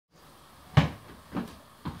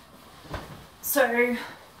So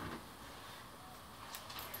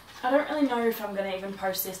I don't really know if I'm going to even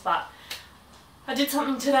post this, but I did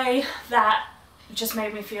something today that just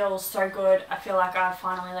made me feel so good. I feel like I've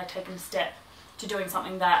finally like taken a step to doing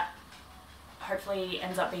something that hopefully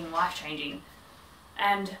ends up being life-changing.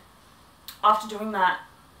 And after doing that,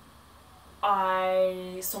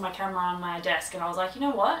 I saw my camera on my desk and I was like, you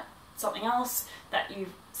know what? Something else that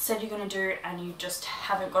you've said you're going to do and you just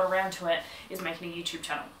haven't got around to it is making a YouTube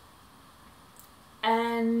channel.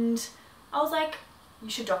 And I was like, you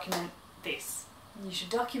should document this. You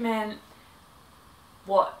should document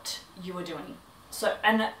what you were doing. So,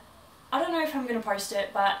 and I don't know if I'm going to post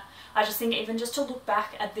it, but I just think even just to look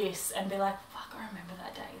back at this and be like, fuck, I remember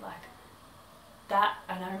that day, like that,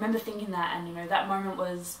 and I remember thinking that, and you know, that moment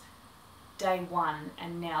was day one,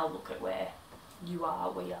 and now look at where you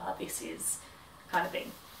are, we are, this is, kind of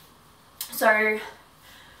thing. So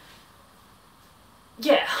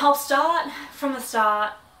yeah, I'll start from the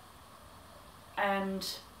start and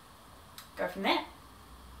go from there.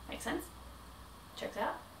 Makes sense? Checks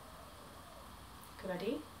out? Good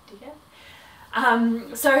idea? Do you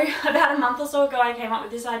get? So about a month or so ago I came up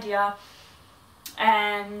with this idea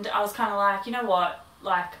and I was kind of like, you know what,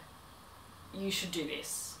 like, you should do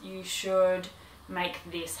this. You should make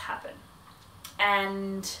this happen.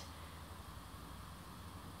 And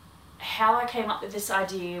how I came up with this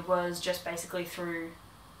idea was just basically through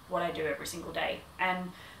what I do every single day.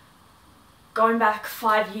 And going back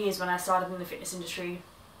 5 years when I started in the fitness industry,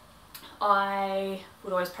 I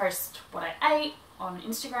would always post what I ate on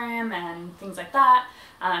Instagram and things like that,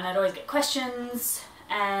 and I'd always get questions,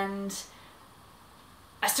 and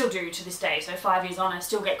I still do to this day. So 5 years on, I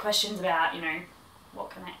still get questions about, you know, what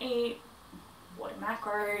can I eat, what are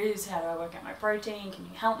macros, how do I work out my protein, can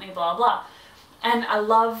you help me, blah blah. And I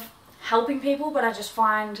love helping people, but I just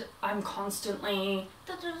find I'm constantly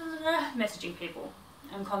messaging people.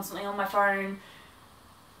 I'm constantly on my phone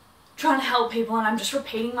trying to help people, and I'm just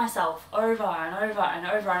repeating myself over and over and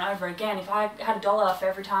over and over again. If I had $1 for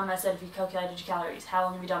every time I said, if you calculated your calories, how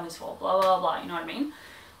long have you done this for, blah blah blah, you know what I mean?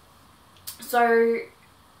 So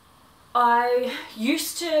I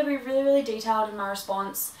used to be really detailed in my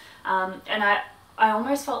response, and I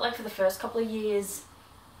almost felt like for the first couple of years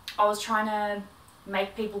I was trying to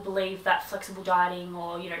make people believe that flexible dieting,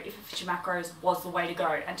 or, you know, if it fits your macros, was the way to go,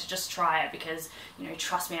 and to just try it because, you know,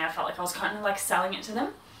 trust me, I felt like I was kind of like selling it to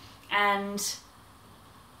them, and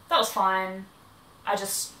that was fine. I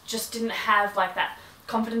just didn't have like that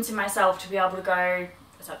confidence in myself to be able to go,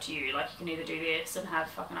 it's up to you, like, you can either do this and have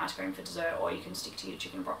fucking ice cream for dessert, or you can stick to your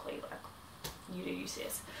chicken and broccoli, like, you do you,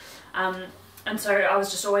 sis. And so I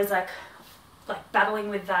was just always like battling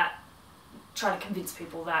with that, trying to convince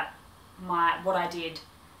people that what I did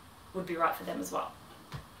would be right for them as well.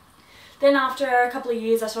 Then after a couple of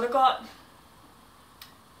years, I sort of got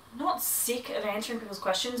not sick of answering people's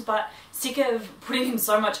questions, but sick of putting in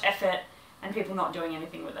so much effort and people not doing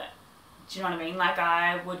anything with it. Do you know what I mean? Like,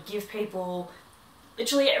 I would give people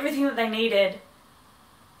literally everything that they needed,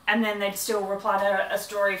 and then they'd still reply to a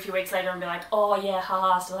story a few weeks later and be like, oh yeah,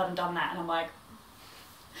 haha, still haven't done that. And I'm like,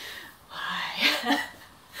 why?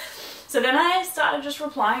 So then I started just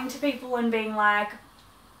replying to people and being like,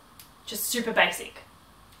 just super basic.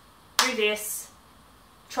 Do this,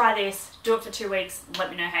 try this, do it for 2 weeks,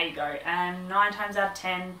 let me know how you go. And 9 times out of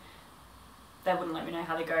 10, they wouldn't let me know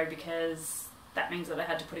how they go, because that means that they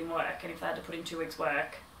had to put in work. And if they had to put in 2 weeks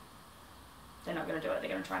work, they're not going to do it. They're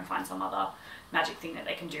going to try and find some other magic thing that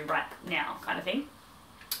they can do right now, kind of thing.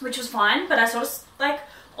 Which was fine, but I sort of like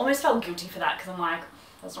almost felt guilty for that, because I'm like,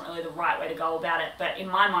 that's not really the right way to go about it. But in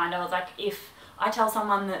my mind, I was like, if I tell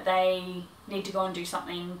someone that they need to go and do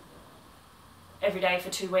something every day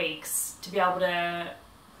for 2 weeks to be able to,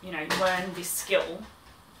 you know, learn this skill,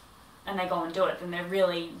 and they go and do it, then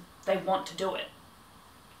they want to do it.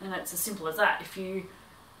 And it's as simple as that. If you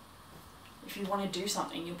want to do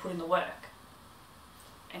something, you'll put in the work.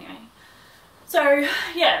 Anyway, so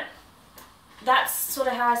yeah, that's sort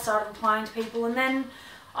of how I started replying to people. And then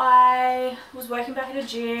I was working back at a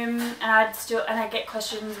gym, and I'd get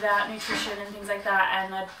questions about nutrition and things like that,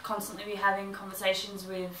 and I'd constantly be having conversations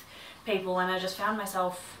with people, and I just found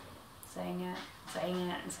myself saying it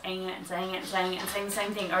and saying the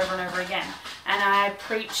same thing over and over again. And I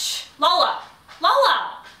preach, Lola!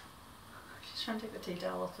 She's trying to take the tea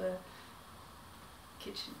towel off the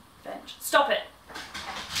kitchen bench. Stop it!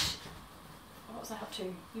 What was I up to?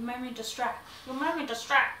 You made me distract.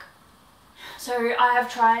 So I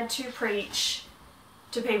have tried to preach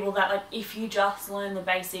to people that, like, if you just learn the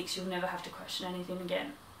basics, you'll never have to question anything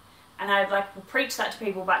again. And I will preach that to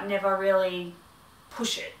people, but never really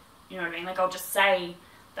push it. You know what I mean? Like, I'll just say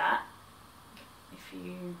that. If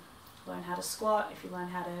you learn how to squat, if you learn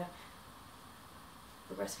how to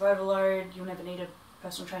progressive overload, you'll never need a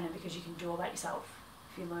personal trainer because you can do all that yourself.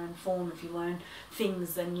 If you learn form, if you learn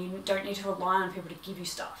things, then you don't need to rely on people to give you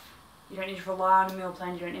stuff. You don't need to rely on a meal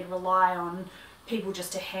plan, you don't need to rely on people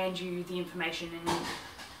just to hand you the information and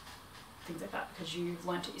things like that because you've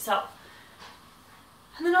learnt it yourself.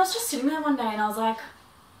 And then I was just sitting there one day and I was like,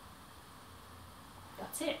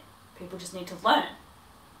 that's it. People just need to learn.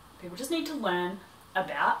 People just need to learn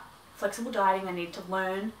about flexible dieting. They need to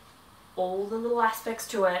learn all the little aspects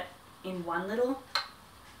to it in one little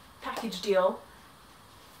package deal.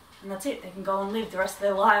 And that's it. They can go and live the rest of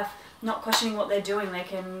their life not questioning what they're doing. They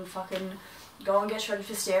can fucking go and get shredded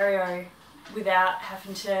for stereo without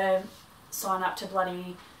having to sign up to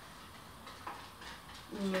bloody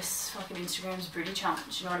Miss fucking Instagram's booty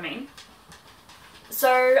challenge, you know what I mean?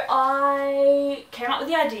 So I came up with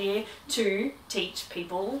the idea to teach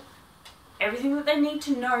people everything that they need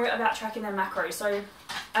to know about tracking their macros. So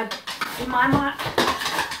in my mind,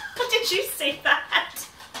 did you see that?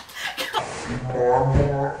 Did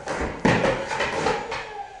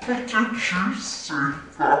you see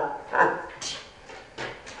that?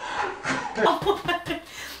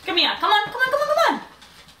 Come here, come on.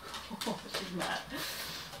 Oh, she's mad.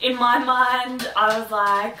 In my mind, I was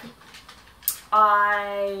like,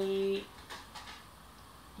 I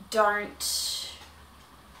don't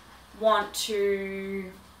want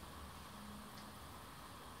to,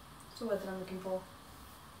 what's the word that I'm looking for?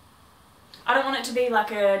 I don't want it to be like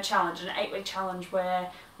a challenge, an 8-week challenge where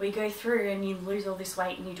we go through and you lose all this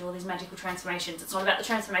weight and you do all these magical transformations. It's not about the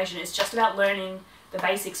transformation, it's just about learning the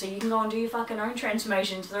basics so you can go and do your fucking own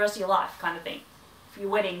transformation for the rest of your life kind of thing. For your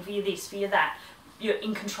wedding, for your this, for your that. You're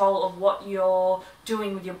in control of what you're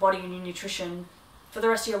doing with your body and your nutrition for the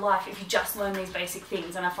rest of your life if you just learn these basic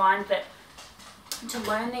things. And I find that to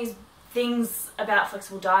learn these things about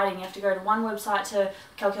flexible dieting, you have to go to one website to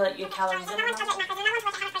calculate your calories. And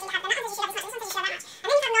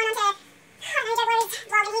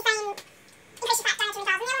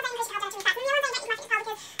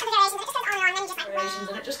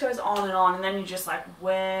it just goes on, and then you're just like,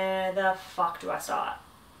 where the fuck do I start?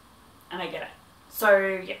 And I get it. So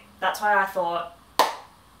yeah, that's why I thought,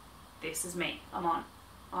 this is me. I'm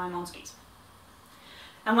on skis.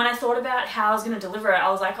 And when I thought about how I was going to deliver it,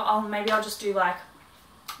 I was like, oh, maybe I'll just do like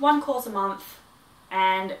one course a month,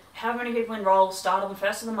 and however many people enroll start on the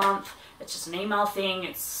first of the month. It's just an email thing.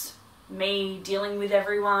 It's me dealing with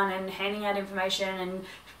everyone and handing out information and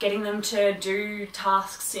getting them to do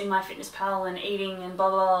tasks in MyFitnessPal and eating and blah,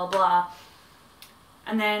 blah, blah, blah.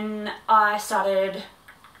 And then I started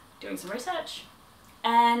doing some research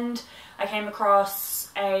and I came across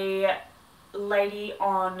a lady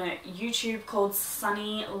on YouTube called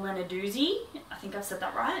Sunny Lenarduzzi. I think I've said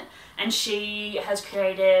that right. And she has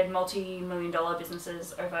created multi-million-dollar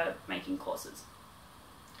businesses over making courses.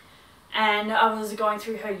 And I was going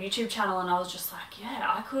through her YouTube channel and I was just like,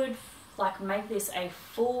 yeah, I could like make this a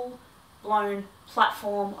full-blown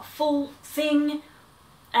platform, a full thing.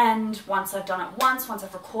 And once I've done it once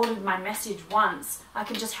I've recorded my message once, I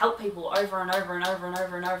can just help people over and over and over and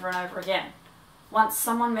over and over and over again. Once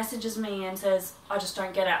someone messages me and says, I just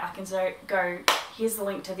don't get it, I can say, go, here's the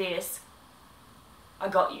link to this, I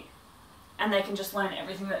got you. And they can just learn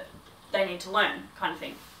everything that they need to learn, kind of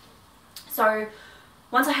thing. So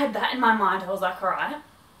once I had that in my mind, I was like, alright,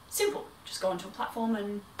 simple, just go onto a platform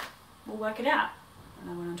and we'll work it out. And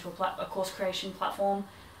I went onto a course creation platform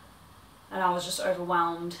and I was just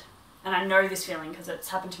overwhelmed. And I know this feeling because it's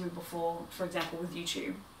happened to me before, for example, with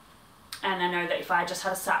YouTube. And I know that if I just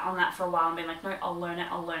had sat on that for a while and been like, no, I'll learn it,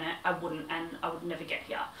 I wouldn't, and I would never get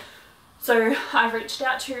here. So I reached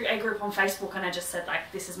out to a group on Facebook and I just said,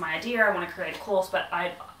 like, this is my idea, I want to create a course, but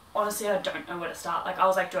honestly, I don't know where to start. Like, I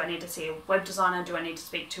was like, do I need to see a web designer? Do I need to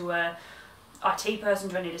speak to a IT person?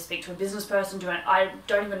 Do I need to speak to a business person? I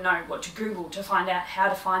don't even know what to Google to find out how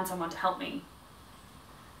to find someone to help me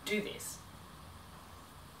do this.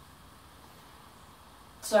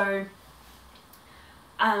 So,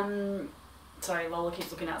 sorry, Lola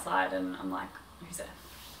keeps looking outside and I'm like, who's there?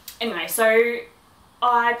 Anyway, so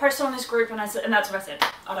I posted on this group and that's what I said.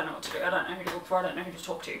 I don't know what to do. I don't know who to look for. I don't know who to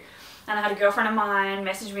talk to. And I had a girlfriend of mine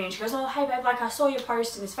message me and she goes, oh, hey babe, like I saw your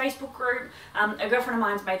post in this Facebook group. A girlfriend of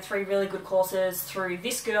mine's made 3 really good courses through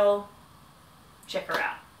this girl. Check her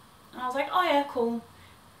out. And I was like, oh yeah, cool.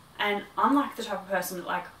 And I'm like the type of person that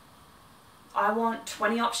like, I want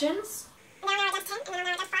 20 options. And then I'll narrow it down to 10,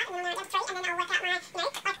 and then I'll narrow it down to 5, and then I'll narrow it down to 3, and then I'll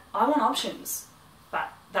work out my, like... I want options.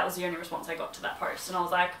 But that was the only response I got to that post. And I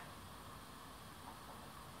was like,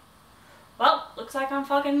 well, looks like I'm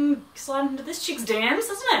fucking sliding into this chick's DMs,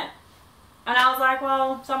 doesn't it? And I was like,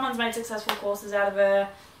 well, someone's made successful courses out of her.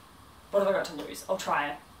 What have I got to lose? I'll try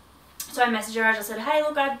it. So I messaged her. I just said, hey,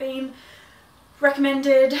 look, I've been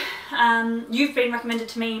recommended. You've been recommended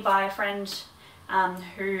to me by a friend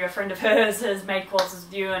who a friend of hers has made courses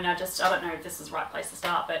with you, and I don't know if this is the right place to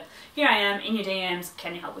start, but here I am in your DMs.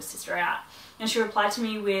 Can you help this sister out? And she replied to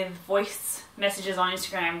me with voice messages on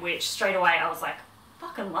Instagram, which straight away I was like,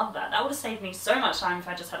 fucking love that. That would have saved me so much time if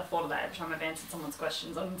I just had a thought of that every time I've answered someone's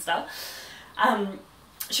questions on Insta.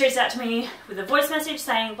 She reached out to me with a voice message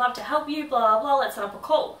saying, love to help you, blah, blah, blah, let's set up a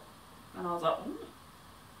call. And I was like,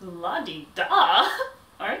 la-di-da,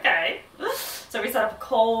 okay. So we set up a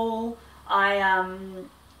call. I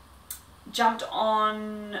jumped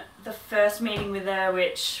on the first meeting with her,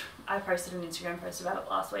 which I posted an Instagram post about it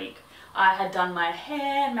last week. I had done my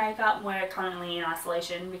hair and makeup, and we're currently in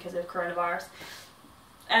isolation because of coronavirus.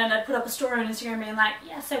 And I put up a story on Instagram being like,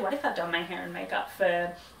 yeah, so what if I've done my hair and makeup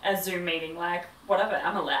for a Zoom meeting? Like, whatever,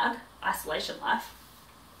 I'm allowed. Isolation life.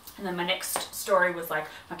 And then my next story was like,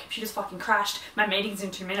 my computer's fucking crashed, my meeting's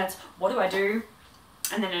in 2 minutes, what do I do?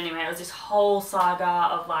 And then anyway, it was this whole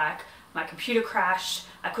saga of like, my computer crashed,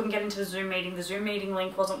 I couldn't get into the Zoom meeting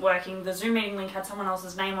link wasn't working, the Zoom meeting link had someone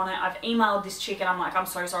else's name on it, I've emailed this chick and I'm like, I'm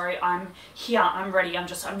so sorry, I'm here, I'm ready,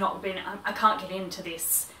 I can't get into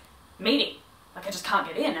this meeting. Like, I just can't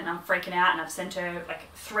get in, and I'm freaking out, and I've sent her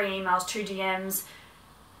like 3 emails, 2 DMs,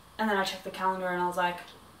 and then I checked the calendar and I was like,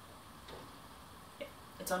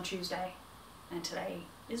 it's on Tuesday, and today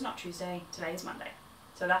is not Tuesday, today is Monday.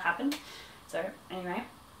 So that happened. So anyway,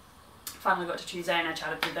 finally got to Tuesday and I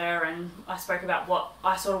chatted with her and I spoke about what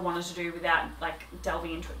I sort of wanted to do without like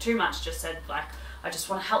delving into it too much. Just said like, I just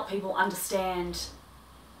want to help people understand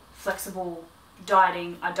flexible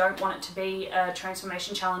dieting. I don't want it to be a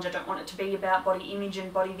transformation challenge. I don't want it to be about body image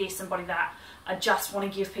and body this and body that. I just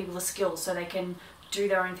want to give people the skills so they can do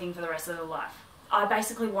their own thing for the rest of their life. I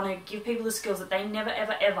basically want to give people the skills that they never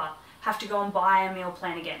ever ever have to go and buy a meal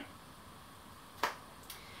plan again.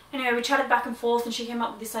 Anyway, we chatted back and forth and she came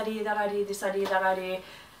up with this idea, that idea, this idea, that idea.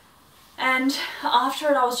 And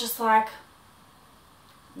after it I was just like,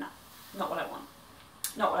 no, not what I want.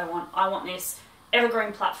 Not what I want. I want this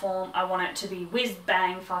evergreen platform. I want it to be whiz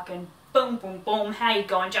bang fucking boom boom boom. How you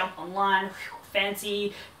going? Jump online.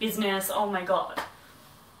 Fancy business. Oh my god.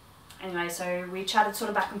 Anyway, so we chatted sort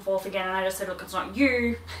of back and forth again and I just said, look, it's not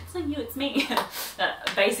you. It's not you, it's me.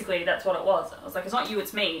 Basically, that's what it was. I was like, it's not you,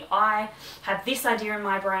 it's me. I have this idea in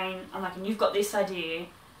my brain. I'm like, and you've got this idea.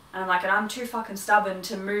 And I'm like, and I'm too fucking stubborn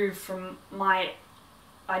to move from my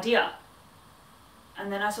idea.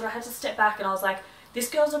 And then I sort of had to step back and I was like, this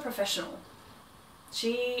girl's a professional.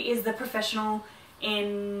 She is the professional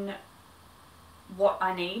in what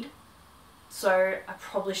I need. So I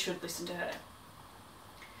probably should listen to her.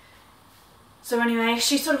 So anyway,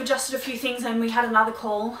 she sort of adjusted a few things and we had another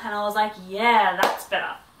call and I was like, yeah, that's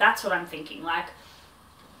better. That's what I'm thinking. Like,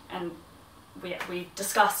 and we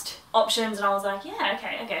discussed options and I was like, yeah,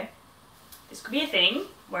 okay. This could be a thing.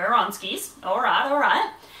 We're on skis. All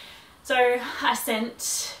right. So I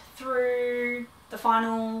sent through the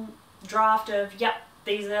final draft of, yep,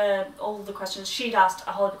 these are all the questions. She'd asked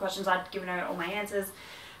a whole lot of questions. I'd given her all my answers.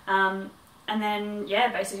 And then,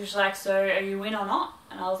 yeah, basically she's like, so are you in or not?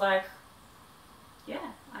 And I was like,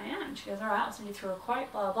 yeah, I am. She goes, all right, I'll send you through a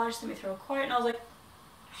quote, blah, blah, blah. She sent me through a quote and I was like,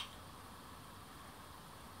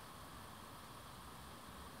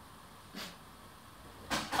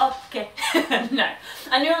 okay. No,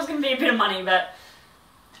 I knew it was going to be a bit of money, but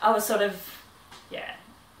I was sort of, yeah,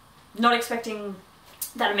 not expecting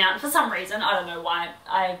that amount for some reason. I don't know why.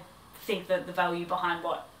 I think that the value behind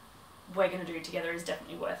what we're going to do together is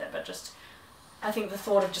definitely worth it, but just, I think the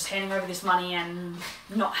thought of just handing over this money and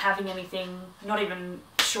not having anything, not even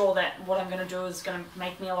sure that what I'm going to do is going to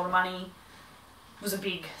make me a lot of money was a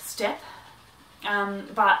big step.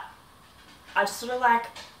 But I just sort of like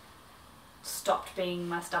stopped being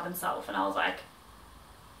my stubborn self and I was like,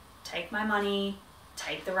 take my money,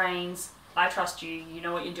 take the reins, I trust you, you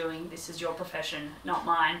know what you're doing, this is your profession, not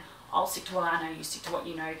mine. I'll stick to what I know, you stick to what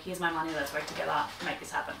you know, here's my money, let's work together to make this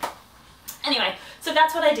happen. Anyway, so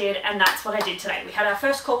that's what I did and that's what I did today. We had our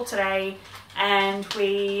first call today and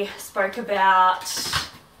we spoke about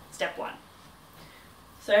step 1.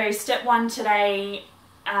 So step 1 today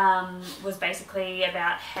was basically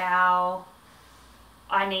about how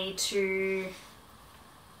I need to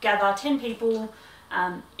gather 10 people,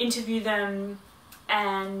 interview them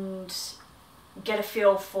and get a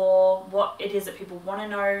feel for what it is that people want to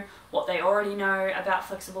know, what they already know about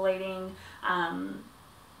flexible eating,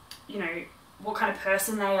 you know, what kind of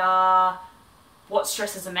person they are, what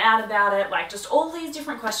stresses them out about it, like just all these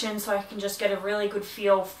different questions so I can just get a really good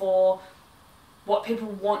feel for what people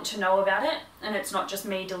want to know about it, and it's not just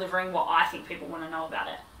me delivering what I think people want to know about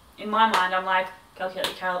it. In my mind, I'm like, calculate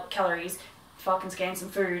your calories, fucking scan some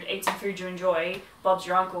food, eat some food you enjoy, Bob's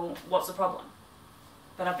your uncle, what's the problem?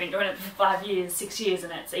 But I've been doing it for 5 years, 6 years,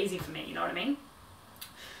 and it's easy for me, you know what I mean?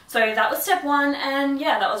 So that was step one, and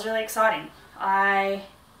yeah, that was really exciting. I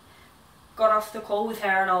got off the call with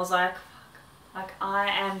her and I was like, fuck, like I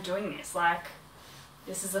am doing this, like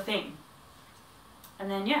this is a thing. And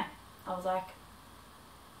then yeah, I was like,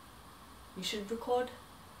 you should record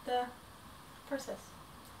the process.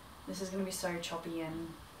 This is going to be so choppy and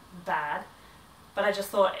bad, but I just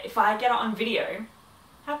thought if I get it on video,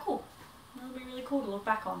 how cool. It'll be really cool to look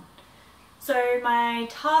back on. So my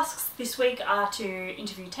tasks this week are to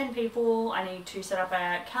interview 10 people. I need to set up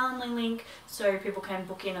a Calendly link so people can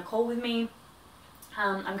book in a call with me.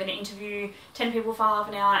 I'm going to interview 10 people for half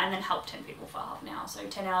an hour and then help 10 people for half an hour. So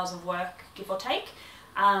 10 hours of work, give or take.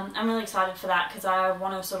 I'm really excited for that because I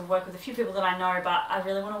want to sort of work with a few people that I know, but I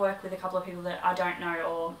really want to work with a couple of people that I don't know,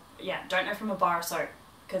 or yeah, don't know from a bar of soap,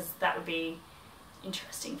 because that would be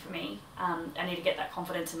interesting for me. I need to get that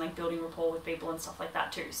confidence and like building rapport with people and stuff like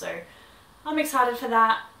that too. So I'm excited for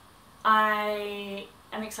that. I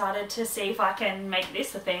am excited to see if I can make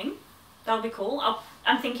this a thing. That'll be cool.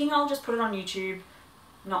 I'm thinking I'll just put it on YouTube,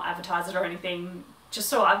 not advertise it or anything, just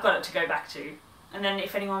so I've got it to go back to. And then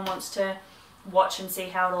if anyone wants to watch and see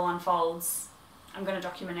how it all unfolds, I'm going to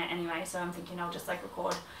document it anyway, so I'm thinking I'll just like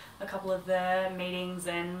record a couple of the meetings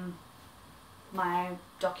and my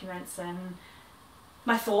documents and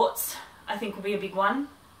my thoughts. I think will be a big one.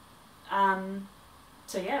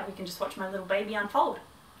 So yeah, we can just watch my little baby unfold.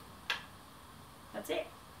 That's it.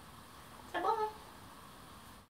 So bye.